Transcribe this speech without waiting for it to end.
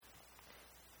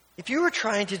If you were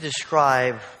trying to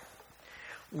describe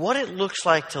what it looks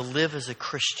like to live as a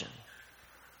Christian,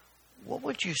 what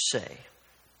would you say?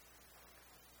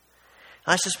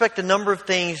 I suspect a number of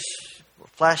things were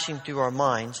flashing through our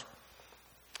minds.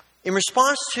 In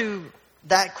response to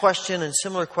that question and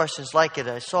similar questions like it,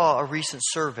 I saw a recent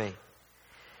survey.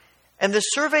 And the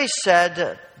survey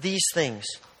said these things.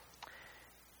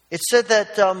 It said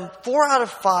that 4 out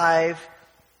of 5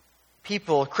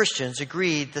 people, Christians,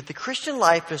 agreed that the Christian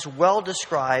life is well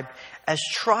described as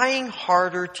trying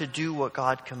harder to do what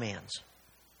God commands.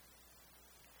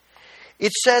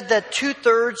 It said that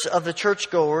 2/3 of the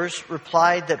churchgoers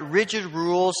replied that rigid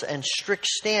rules and strict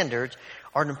standards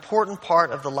are an important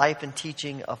part of the life and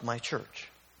teaching of my church.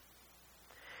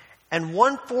 And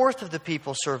 1/4 of the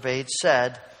people surveyed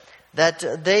said that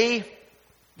they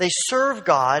serve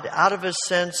God out of a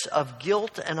sense of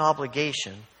guilt and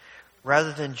obligation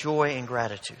rather than joy and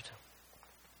gratitude.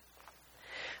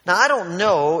 Now, I don't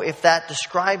know if that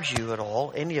describes you at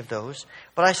all, any of those,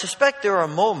 but I suspect there are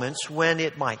moments when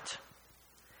it might.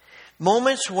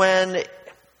 Moments when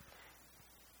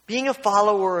being a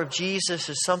follower of Jesus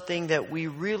is something that we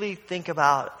really think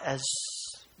about as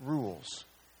rules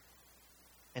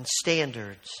and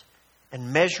standards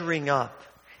and measuring up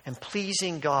and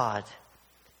pleasing God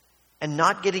and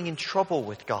not getting in trouble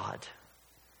with God.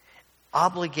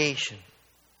 Obligation.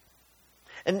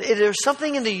 And there's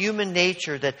something in the human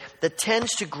nature that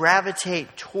tends to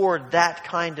gravitate toward that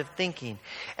kind of thinking.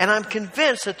 And I'm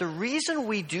convinced that the reason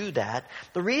we do that,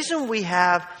 the reason we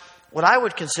have what I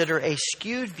would consider a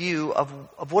skewed view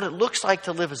of what it looks like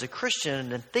to live as a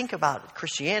Christian and think about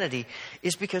Christianity,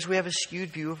 is because we have a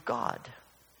skewed view of God.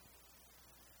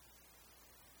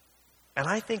 And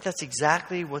I think that's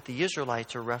exactly what the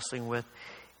Israelites are wrestling with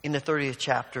in the 30th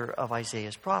chapter of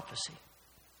Isaiah's prophecy.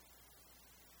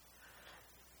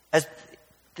 As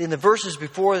in the verses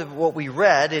before what we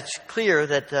read, it's clear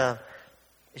that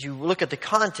as you look at the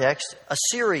context,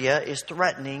 Assyria is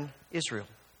threatening Israel.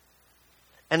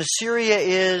 And Assyria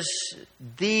is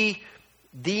the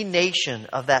nation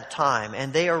of that time,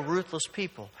 and they are ruthless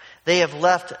people. They have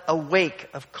left a wake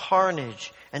of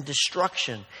carnage and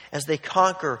destruction as they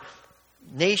conquer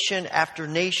nation after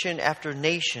nation after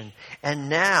nation. And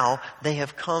now they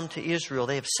have come to Israel.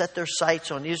 They have set their sights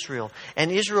on Israel.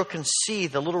 And Israel can see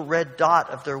the little red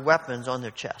dot of their weapons on their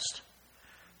chest.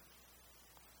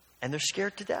 And they're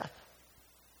scared to death,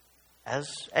 as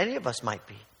any of us might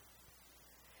be.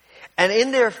 And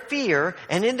in their fear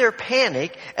and in their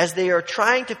panic, as they are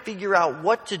trying to figure out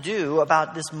what to do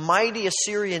about this mighty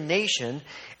Assyrian nation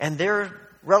and their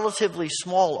relatively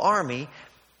small army,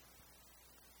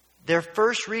 their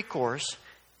first recourse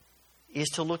is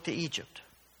to look to Egypt.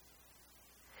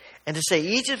 And to say,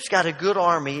 Egypt's got a good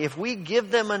army. If we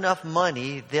give them enough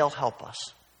money, they'll help us.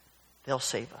 They'll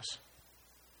save us.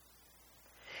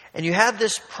 And you have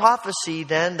this prophecy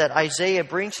then that Isaiah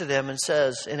brings to them and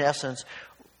says, in essence,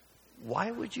 why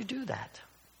would you do that?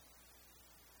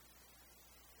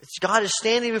 It's God is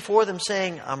standing before them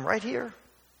saying, I'm right here.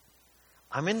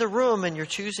 I'm in the room and you're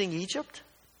choosing Egypt?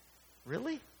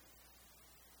 Really?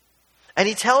 And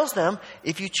he tells them,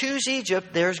 if you choose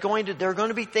Egypt, there are going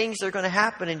to be things that are going to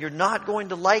happen and you're not going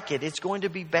to like it. It's going to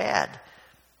be bad.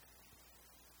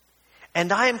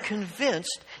 And I am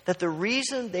convinced that the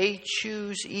reason they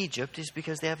choose Egypt is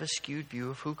because they have a skewed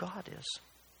view of who God is.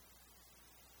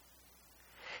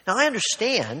 Now, I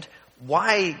understand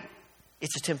why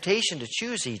it's a temptation to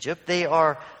choose Egypt.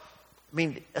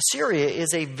 Assyria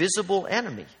is a visible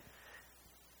enemy.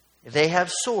 They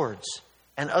have swords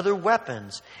and other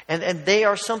weapons, and they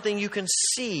are something you can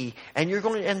see and you're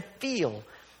going to feel.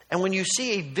 And when you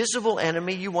see a visible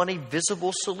enemy, you want a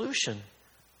visible solution.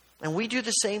 And we do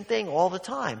the same thing all the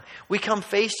time. We come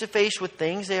face to face with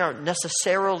things. They aren't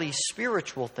necessarily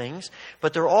spiritual things,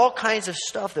 but there are all kinds of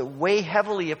stuff that weigh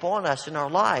heavily upon us in our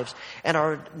lives. And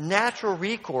our natural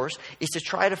recourse is to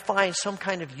try to find some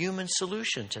kind of human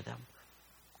solution to them.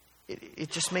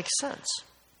 It just makes sense.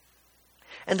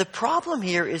 And the problem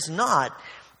here is not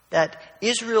that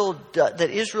Israel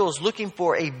is looking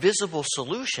for a visible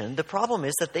solution. The problem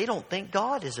is that they don't think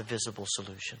God is a visible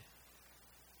solution.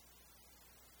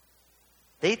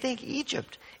 They think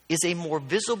Egypt is a more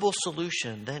visible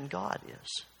solution than God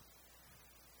is.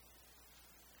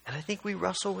 And I think we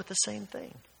wrestle with the same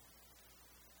thing.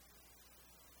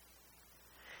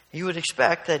 You would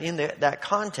expect that in that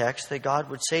context that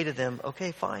God would say to them,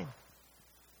 okay, fine.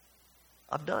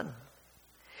 I'm done.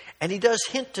 And he does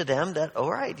hint to them that,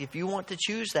 all right, if you want to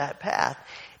choose that path,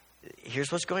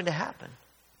 here's what's going to happen.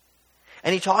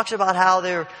 And he talks about how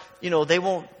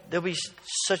they'll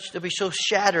be so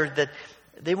shattered that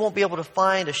They won't be able to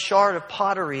find a shard of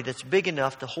pottery that's big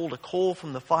enough to hold a coal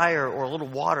from the fire or a little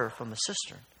water from the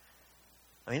cistern.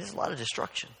 I mean, there's a lot of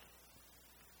destruction.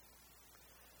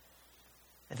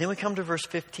 And then we come to verse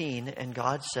 15, and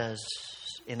God says,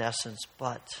 in essence,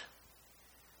 but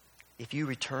if you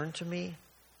return to me,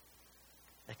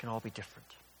 that can all be different.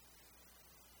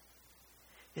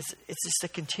 It's just a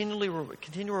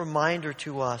continual reminder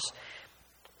to us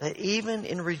that even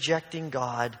in rejecting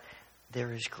God,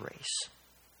 there is grace.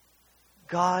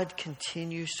 God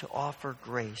continues to offer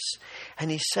grace. And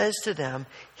he says to them,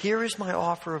 here is my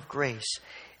offer of grace.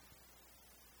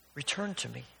 Return to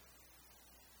me.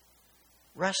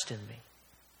 Rest in me.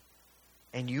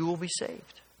 And you will be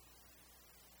saved.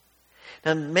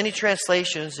 Now, in many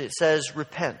translations, it says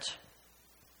repent.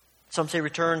 Some say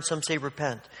return, some say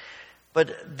repent.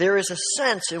 But there is a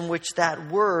sense in which that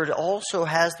word also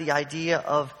has the idea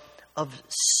of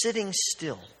sitting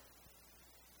still,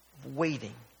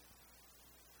 waiting.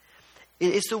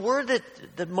 It's the word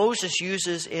that Moses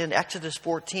uses in Exodus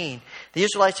 14. The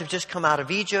Israelites have just come out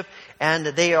of Egypt, and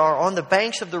they are on the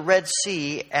banks of the Red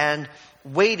Sea and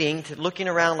waiting, looking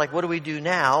around like, what do we do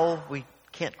now? We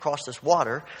can't cross this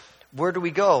water. Where do we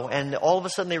go? And all of a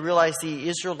sudden they realize the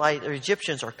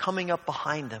Egyptians are coming up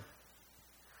behind them.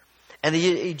 And the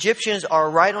Egyptians are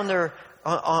right on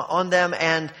them,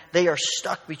 and they are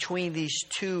stuck between these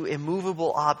two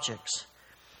immovable objects.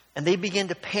 And they begin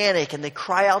to panic, and they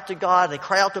cry out to God. They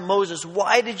cry out to Moses,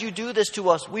 why did you do this to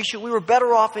us? We were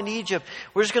better off in Egypt.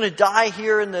 We're just going to die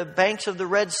here in the banks of the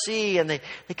Red Sea. And they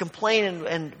complain,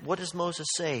 and what does Moses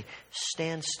say?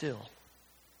 Stand still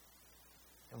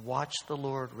and watch the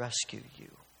Lord rescue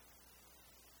you.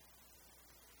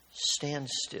 Stand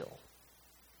still.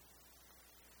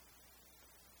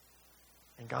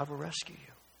 And God will rescue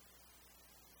you.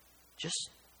 Just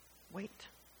wait.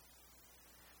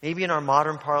 Maybe in our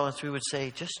modern parlance we would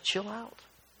say, just chill out.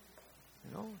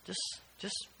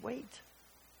 Just wait.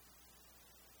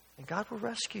 And God will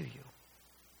rescue you.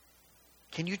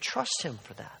 Can you trust him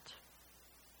for that?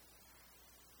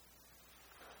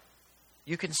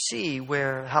 You can see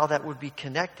how that would be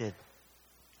connected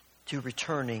to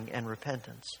returning and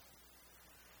repentance.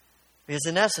 Because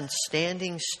in essence,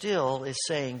 standing still is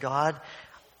saying, God,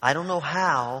 I don't know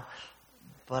how,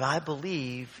 but I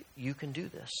believe you can do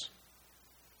this.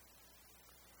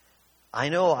 I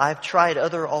know I've tried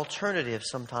other alternatives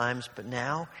sometimes, but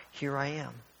now here I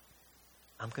am.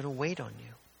 I'm going to wait on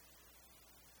you.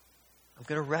 I'm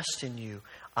going to rest in you.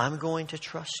 I'm going to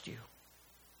trust you.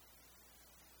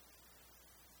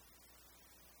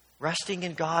 Resting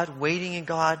in God, waiting in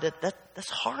God, that's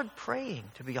hard praying,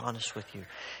 to be honest with you.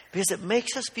 Because it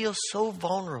makes us feel so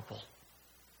vulnerable.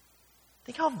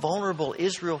 Think how vulnerable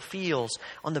Israel feels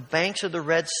on the banks of the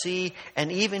Red Sea,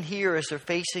 and even here as they're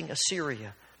facing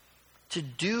Assyria. To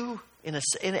do, in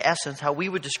essence, how we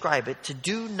would describe it, to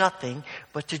do nothing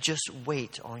but to just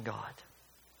wait on God.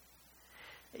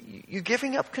 You're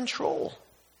giving up control.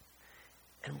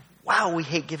 And wow, we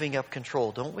hate giving up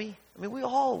control, don't we? I mean,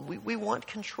 we want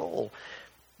control.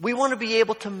 We want to be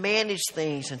able to manage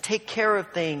things and take care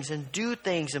of things and do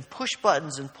things and push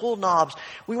buttons and pull knobs.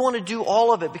 We want to do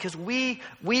all of it because we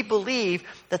believe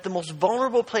that the most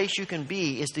vulnerable place you can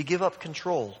be is to give up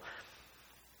control.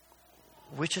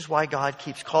 Which is why God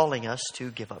keeps calling us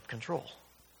to give up control.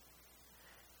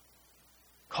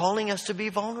 Calling us to be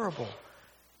vulnerable.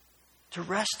 To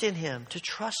rest in him. To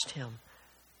trust him.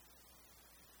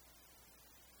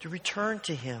 To return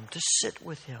to him. To sit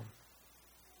with him.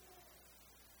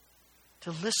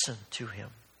 To listen to him.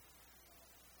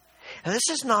 And this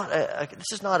is not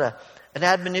an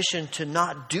admonition to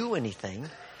not do anything.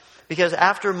 Because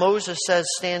after Moses says,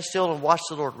 stand still and watch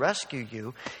the Lord rescue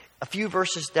you, a few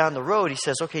verses down the road, he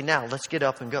says, okay, now let's get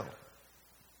up and go.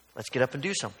 Let's get up and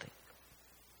do something.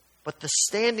 But the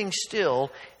standing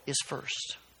still is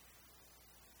first.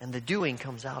 And the doing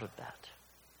comes out of that.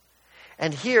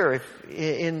 And here,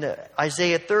 in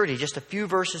Isaiah 30, just a few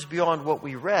verses beyond what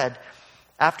we read,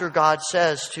 after God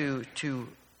says to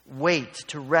wait,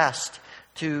 to rest,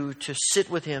 to sit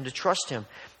with him, to trust him,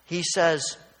 he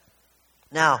says,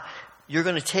 now, you're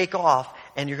going to take off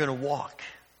and you're going to walk.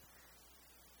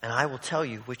 And I will tell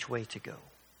you which way to go.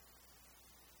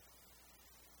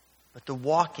 But the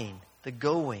walking, the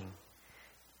going,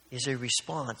 is a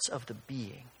response of the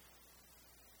being.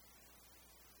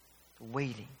 The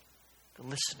waiting, the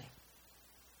listening,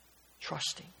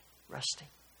 trusting, resting.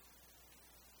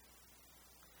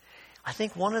 I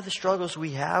think one of the struggles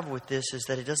we have with this is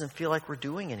that it doesn't feel like we're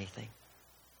doing anything.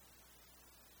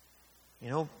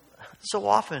 So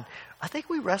often, I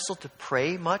think we wrestle to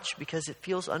pray much because it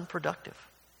feels unproductive.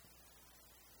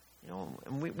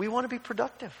 And we want to be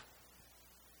productive.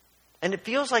 And it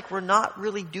feels like we're not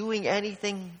really doing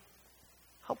anything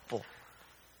helpful.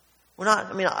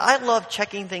 I love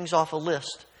checking things off a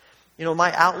list.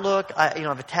 My Outlook, I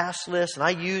have a task list, and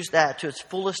I use that to its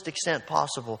fullest extent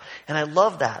possible. And I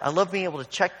love that. I love being able to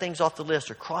check things off the list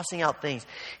or crossing out things.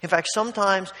 In fact,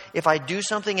 sometimes if I do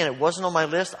something and it wasn't on my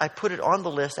list, I put it on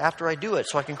the list after I do it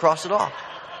so I can cross it off.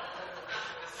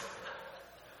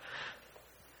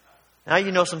 Now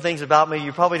you know some things about me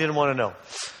you probably didn't want to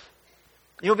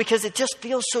know. Because it just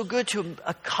feels so good to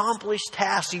accomplish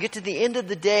tasks. You get to the end of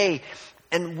the day,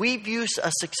 and we view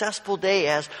a successful day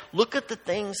as, look at the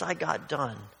things I got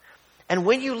done. And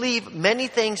when you leave many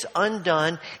things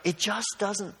undone, it just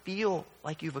doesn't feel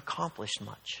like you've accomplished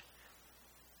much.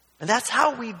 And that's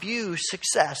how we view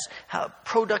success,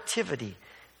 productivity.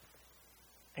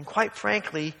 And quite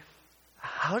frankly,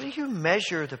 how do you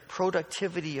measure the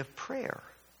productivity of prayer?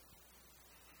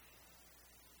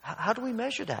 How do we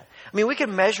measure that? We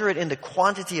can measure it in the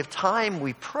quantity of time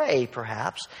we pray,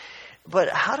 perhaps. But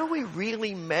how do we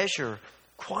really measure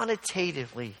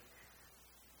qualitatively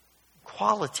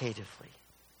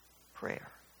prayer?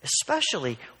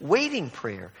 Especially waiting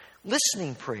prayer,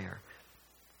 listening prayer.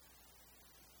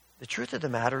 The truth of the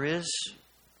matter is,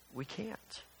 we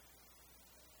can't.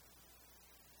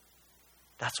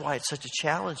 That's why it's such a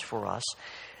challenge for us.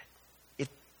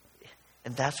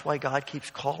 And that's why God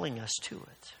keeps calling us to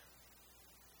it.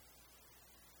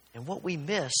 And what we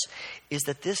miss is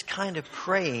that this kind of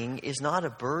praying is not a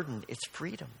burden, it's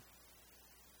freedom.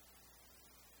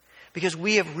 Because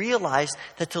we have realized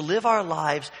that to live our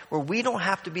lives where we don't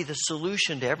have to be the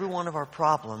solution to every one of our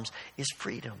problems is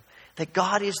freedom. That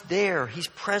God is there, He's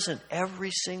present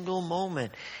every single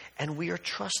moment, and we are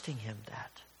trusting Him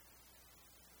that.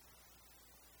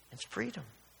 It's freedom.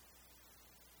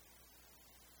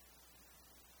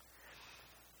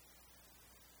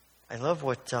 I love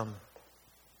what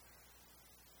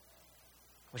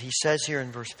he says here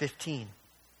in verse 15.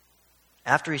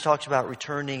 After he talks about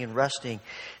returning and resting,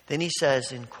 then he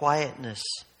says, in quietness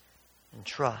and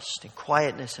trust, in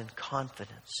quietness and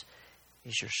confidence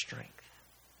is your strength.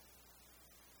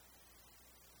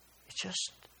 It's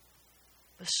just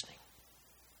listening,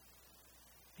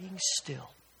 being still.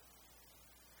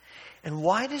 And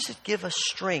why does it give us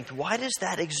strength? Why does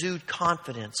that exude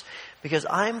confidence? Because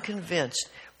I'm convinced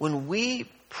when we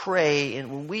pray and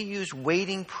when we use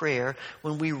waiting prayer,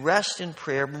 when we rest in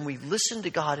prayer, when we listen to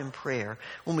God in prayer,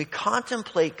 when we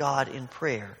contemplate God in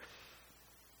prayer,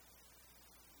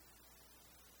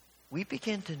 we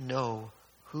begin to know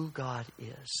who God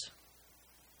is.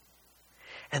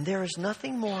 And there is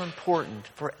nothing more important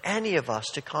for any of us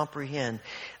to comprehend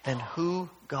than who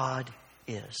God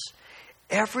is.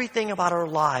 Everything about our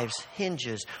lives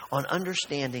hinges on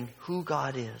understanding who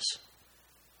God is.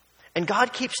 And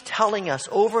God keeps telling us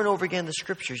over and over again in the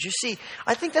Scriptures. You see,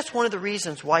 I think that's one of the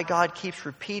reasons why God keeps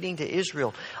repeating to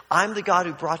Israel, I'm the God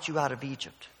who brought you out of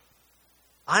Egypt.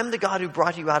 I'm the God who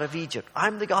brought you out of Egypt.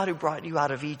 I'm the God who brought you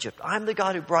out of Egypt. I'm the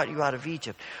God who brought you out of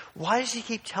Egypt. Why does He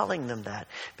keep telling them that?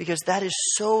 Because that is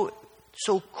so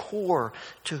core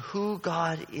to who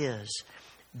God is.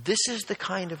 This is the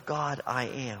kind of God I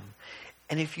am.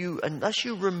 And unless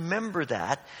you remember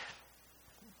that,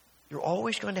 you're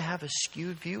always going to have a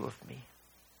skewed view of me.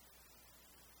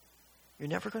 You're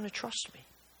never going to trust me.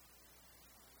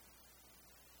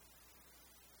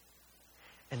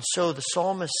 And so the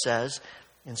psalmist says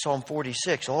in Psalm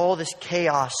 46, all this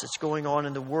chaos that's going on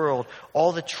in the world,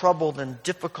 all the trouble and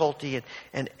difficulty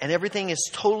and everything is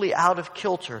totally out of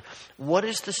kilter. What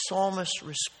is the psalmist's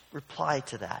reply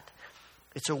to that?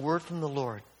 It's a word from the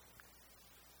Lord.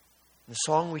 The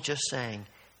song we just sang,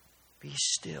 be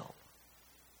still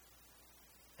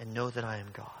and know that I am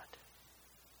God.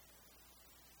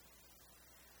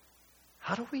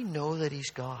 How do we know that He's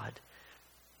God?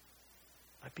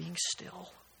 By being still.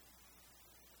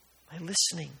 By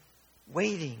listening,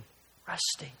 waiting,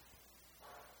 resting.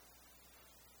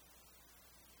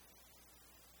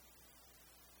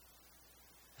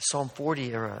 Psalm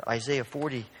 40 or Isaiah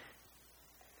 40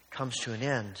 comes to an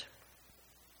end.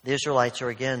 The Israelites are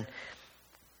again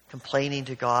complaining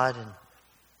to God and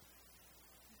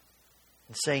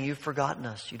saying, you've forgotten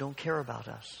us. You don't care about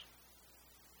us.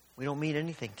 We don't mean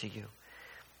anything to you.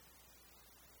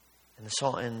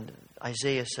 And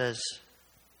Isaiah says,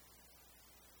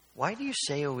 why do you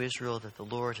say, O Israel, that the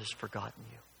Lord has forgotten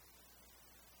you?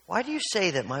 Why do you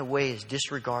say that my way is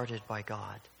disregarded by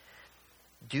God?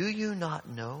 Do you not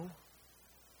know?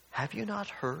 Have you not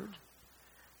heard?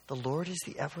 The Lord is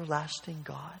the everlasting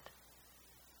God,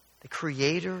 the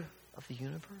creator of the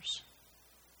universe.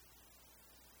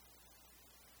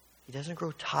 He doesn't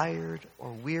grow tired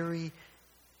or weary.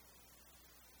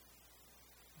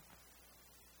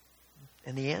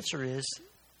 And the answer is,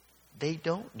 they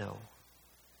don't know.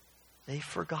 They've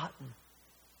forgotten.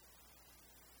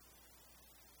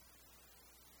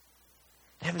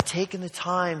 They haven't taken the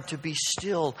time to be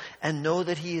still and know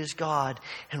that He is God.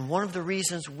 And one of the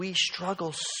reasons we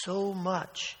struggle so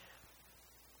much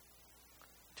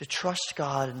to trust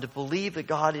God and to believe that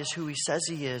God is who He says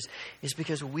He is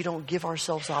because we don't give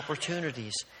ourselves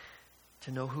opportunities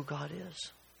to know who God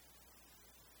is.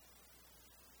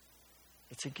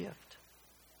 It's a gift.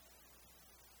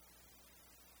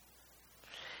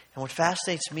 And what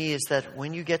fascinates me is that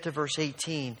when you get to verse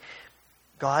 18,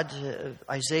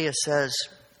 Isaiah says,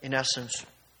 in essence,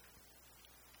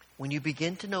 when you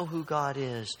begin to know who God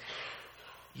is,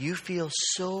 you feel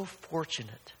so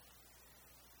fortunate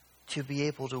to be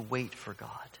able to wait for God.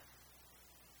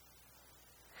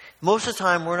 Most of the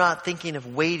time, we're not thinking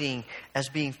of waiting as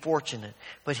being fortunate.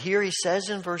 But here he says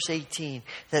in verse 18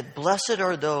 that blessed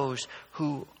are those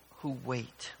who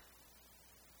wait.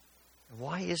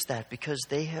 Why is that? Because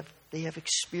they have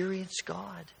experienced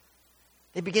God.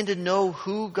 They begin to know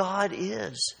who God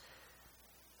is.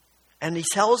 And he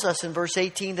tells us in verse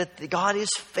 18 that God is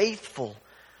faithful.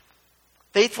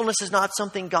 Faithfulness is not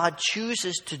something God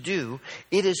chooses to do.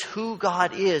 It is who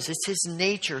God is. It's His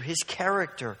nature, His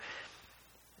character.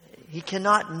 He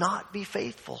cannot not be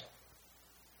faithful.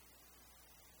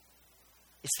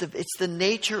 It's the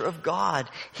nature of God.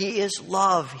 He is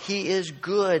love. He is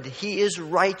good. He is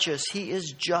righteous. He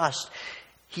is just.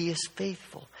 He is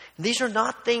faithful. And these are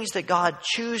not things that God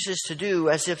chooses to do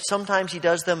as if sometimes He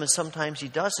does them and sometimes He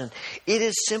doesn't. It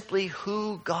is simply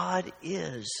who God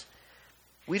is.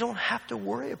 We don't have to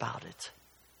worry about it.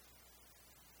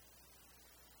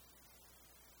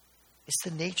 It's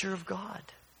the nature of God.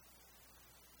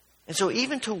 And so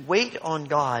even to wait on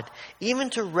God, even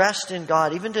to rest in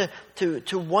God, even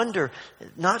to wonder,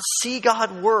 not see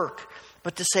God work,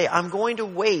 but to say, I'm going to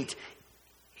wait,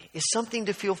 is something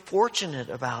to feel fortunate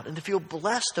about and to feel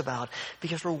blessed about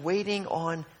because we're waiting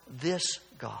on this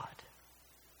God.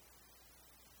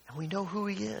 And we know who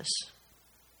He is.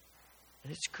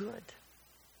 And it's good.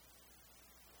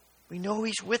 We know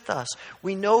He's with us.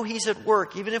 We know He's at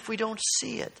work, even if we don't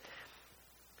see it,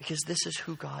 because this is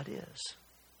who God is.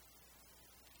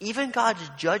 Even God's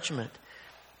judgment,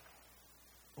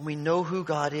 when we know who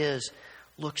God is,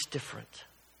 looks different.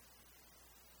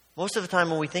 Most of the time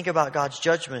when we think about God's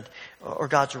judgment or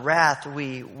God's wrath,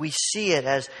 we see it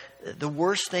as the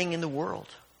worst thing in the world.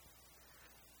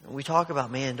 We talk about,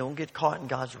 man, don't get caught in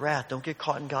God's wrath. Don't get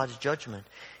caught in God's judgment.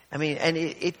 I mean, and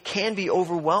it can be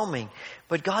overwhelming.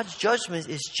 But God's judgment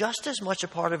is just as much a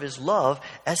part of His love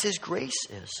as His grace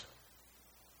is.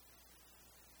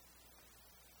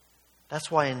 That's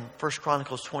why in 1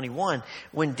 Chronicles 21,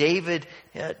 when David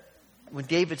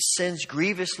sins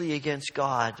grievously against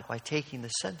God by taking the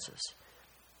census,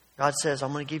 God says,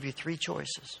 I'm going to give you 3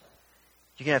 choices.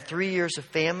 You can have 3 years of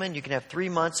famine, you can have 3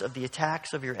 months of the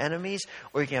attacks of your enemies,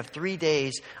 or you can have 3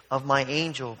 days of my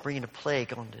angel bringing a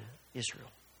plague onto Israel.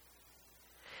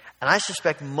 And I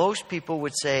suspect most people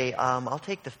would say, I'll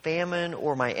take the famine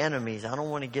or my enemies. I don't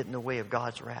want to get in the way of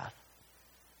God's wrath.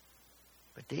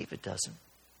 But David doesn't.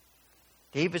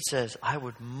 David says, I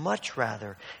would much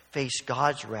rather face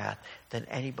God's wrath than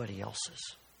anybody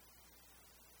else's.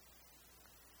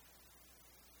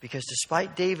 Because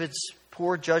despite David's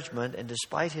poor judgment and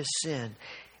despite his sin,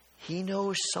 he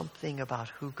knows something about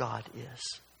who God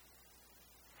is.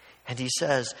 And he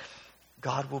says,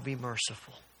 God will be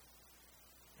merciful.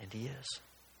 And He is.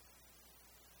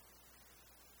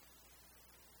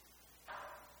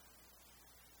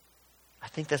 I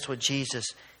think that's what Jesus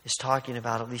is talking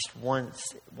about, at least one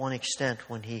extent,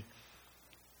 when he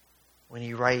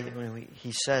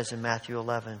says in Matthew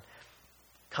 11,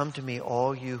 come to me,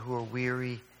 all you who are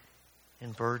weary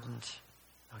and burdened,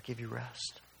 I'll give you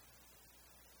rest.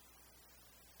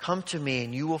 Come to me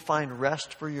and you will find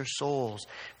rest for your souls,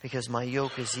 because my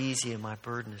yoke is easy and my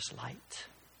burden is light.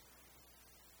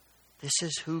 This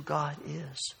is who God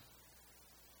is.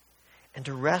 And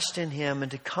to rest in Him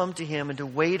and to come to Him and to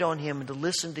wait on Him and to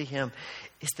listen to Him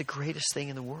is the greatest thing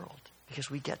in the world. Because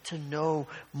we get to know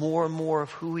more and more of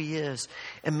who He is.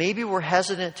 And maybe we're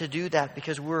hesitant to do that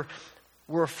because we're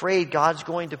afraid God's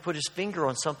going to put His finger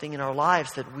on something in our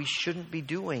lives that we shouldn't be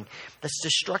doing, that's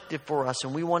destructive for us,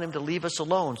 and we want Him to leave us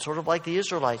alone. Sort of like the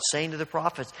Israelites saying to the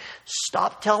prophets,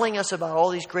 stop telling us about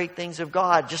all these great things of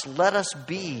God. Just let us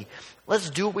be. Let's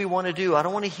do what we want to do. I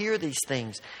don't want to hear these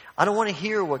things. I don't want to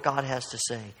hear what God has to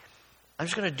say. I'm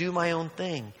just going to do my own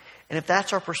thing. And if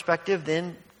that's our perspective,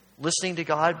 then Listening to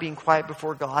God, being quiet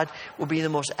before God, will be the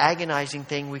most agonizing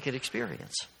thing we could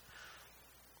experience.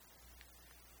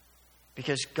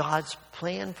 Because God's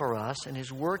plan for us and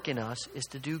His work in us is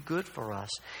to do good for us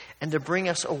and to bring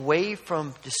us away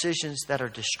from decisions that are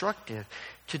destructive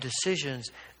to decisions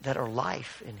that are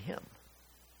life in Him.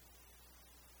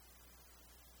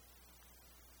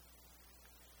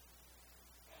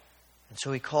 And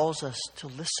so He calls us to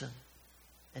listen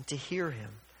and to hear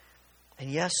Him. And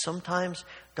yes, sometimes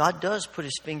God does put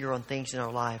His finger on things in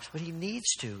our lives, but He needs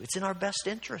to. It's in our best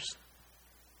interest.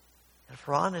 And if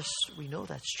we're honest, we know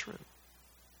that's true.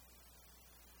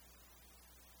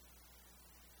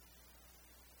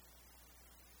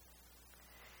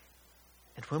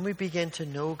 And when we begin to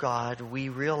know God, we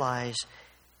realize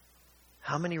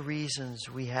how many reasons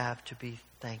we have to be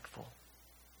thankful.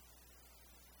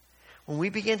 When we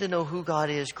begin to know who God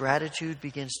is, gratitude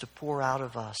begins to pour out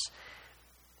of us.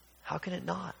 How can it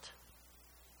not?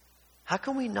 How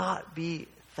can we not be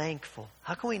thankful?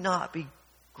 How can we not be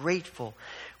grateful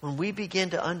when we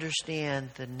begin to understand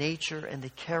the nature and the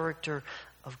character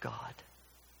of God?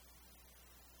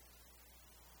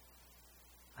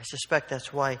 I suspect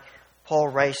that's why Paul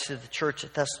writes to the church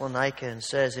at Thessalonica and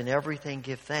says, "In everything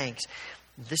give thanks.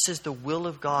 This is the will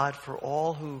of God for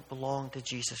all who belong to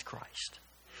Jesus Christ."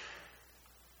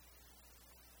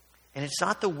 And it's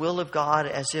not the will of God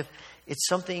as if it's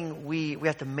something we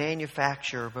have to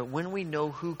manufacture. But when we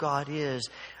know who God is,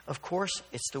 of course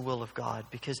it's the will of God.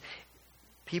 Because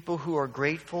people who are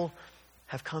grateful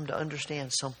have come to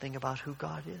understand something about who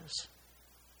God is.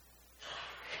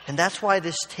 And that's why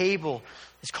this table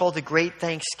is called the Great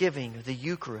Thanksgiving, or the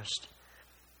Eucharist.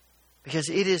 Because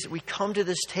we come to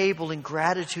this table in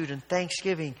gratitude and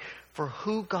thanksgiving for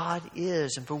who God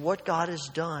is and for what God has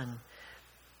done.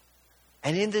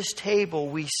 And in this table,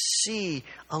 we see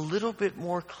a little bit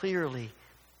more clearly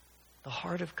the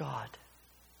heart of God.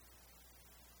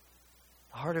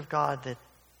 The heart of God that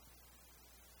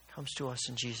comes to us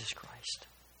in Jesus Christ.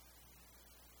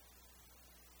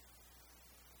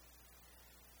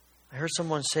 I heard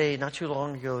someone say not too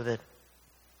long ago that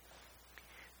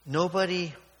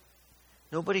nobody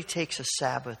takes a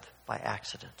Sabbath by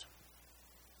accident.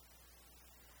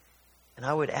 And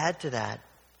I would add to that,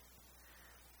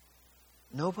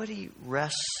 nobody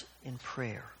rests in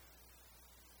prayer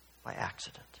by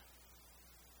accident.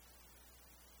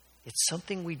 It's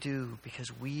something we do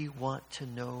because we want to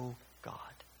know God.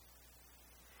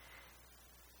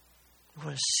 We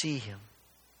want to see Him,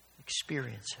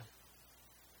 experience Him.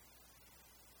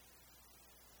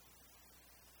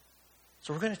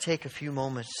 So we're going to take a few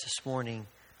moments this morning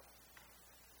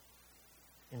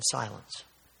in silence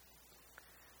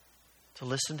to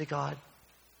listen to God,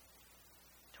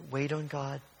 to wait on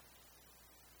God,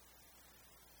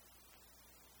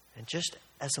 and just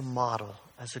as a model,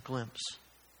 as a glimpse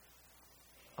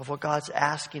of what God's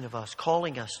asking of us,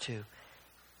 calling us to,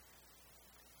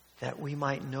 that we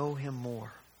might know Him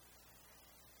more.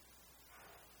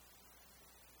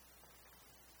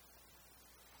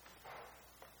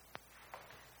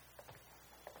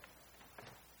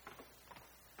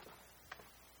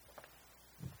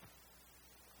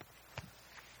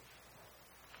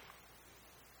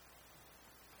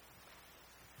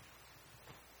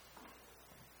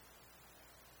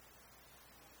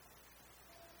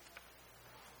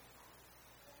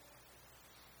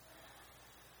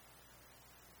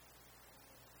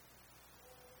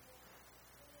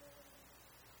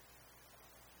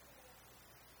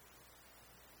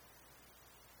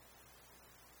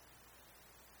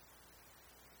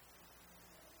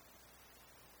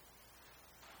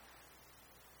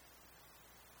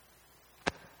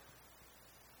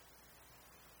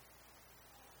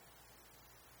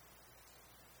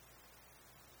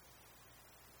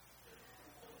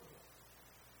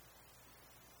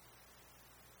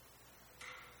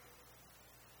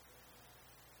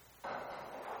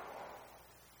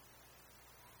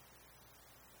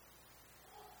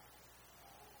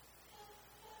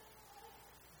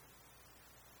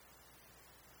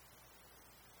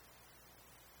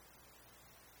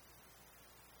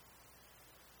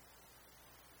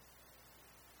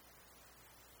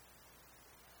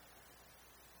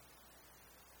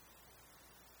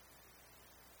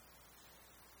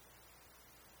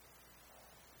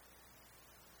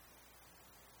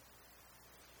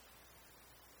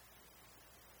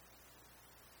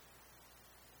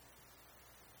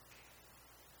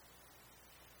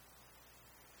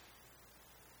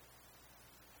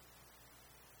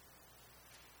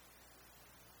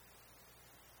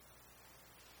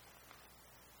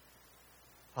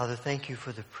 Father, thank You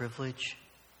for the privilege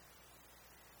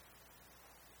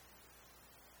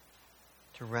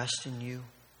to rest in You,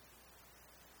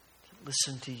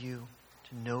 listen to you,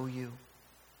 to know you.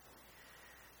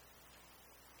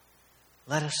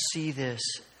 Let us see this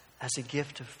as a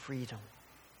gift of freedom.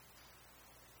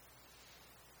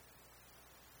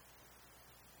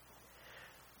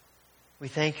 We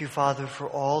thank you, Father, for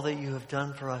all that you have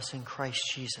done for us in Christ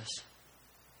Jesus.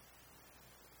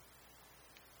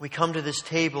 We come to this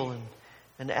table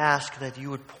and ask that you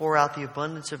would pour out the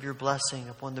abundance of your blessing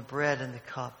upon the bread and the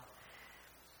cup.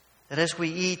 That as we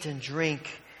eat and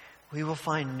drink, we will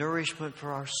find nourishment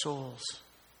for our souls.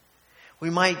 We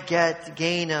might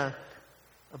gain a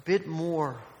bit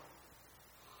more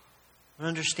an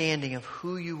understanding of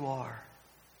who you are,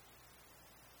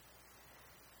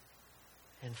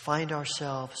 and find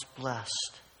ourselves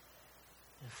blessed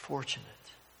and fortunate.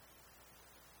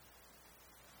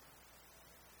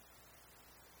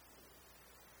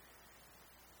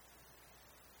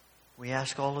 We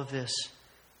ask all of this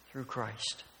through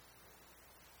Christ.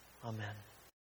 Amen.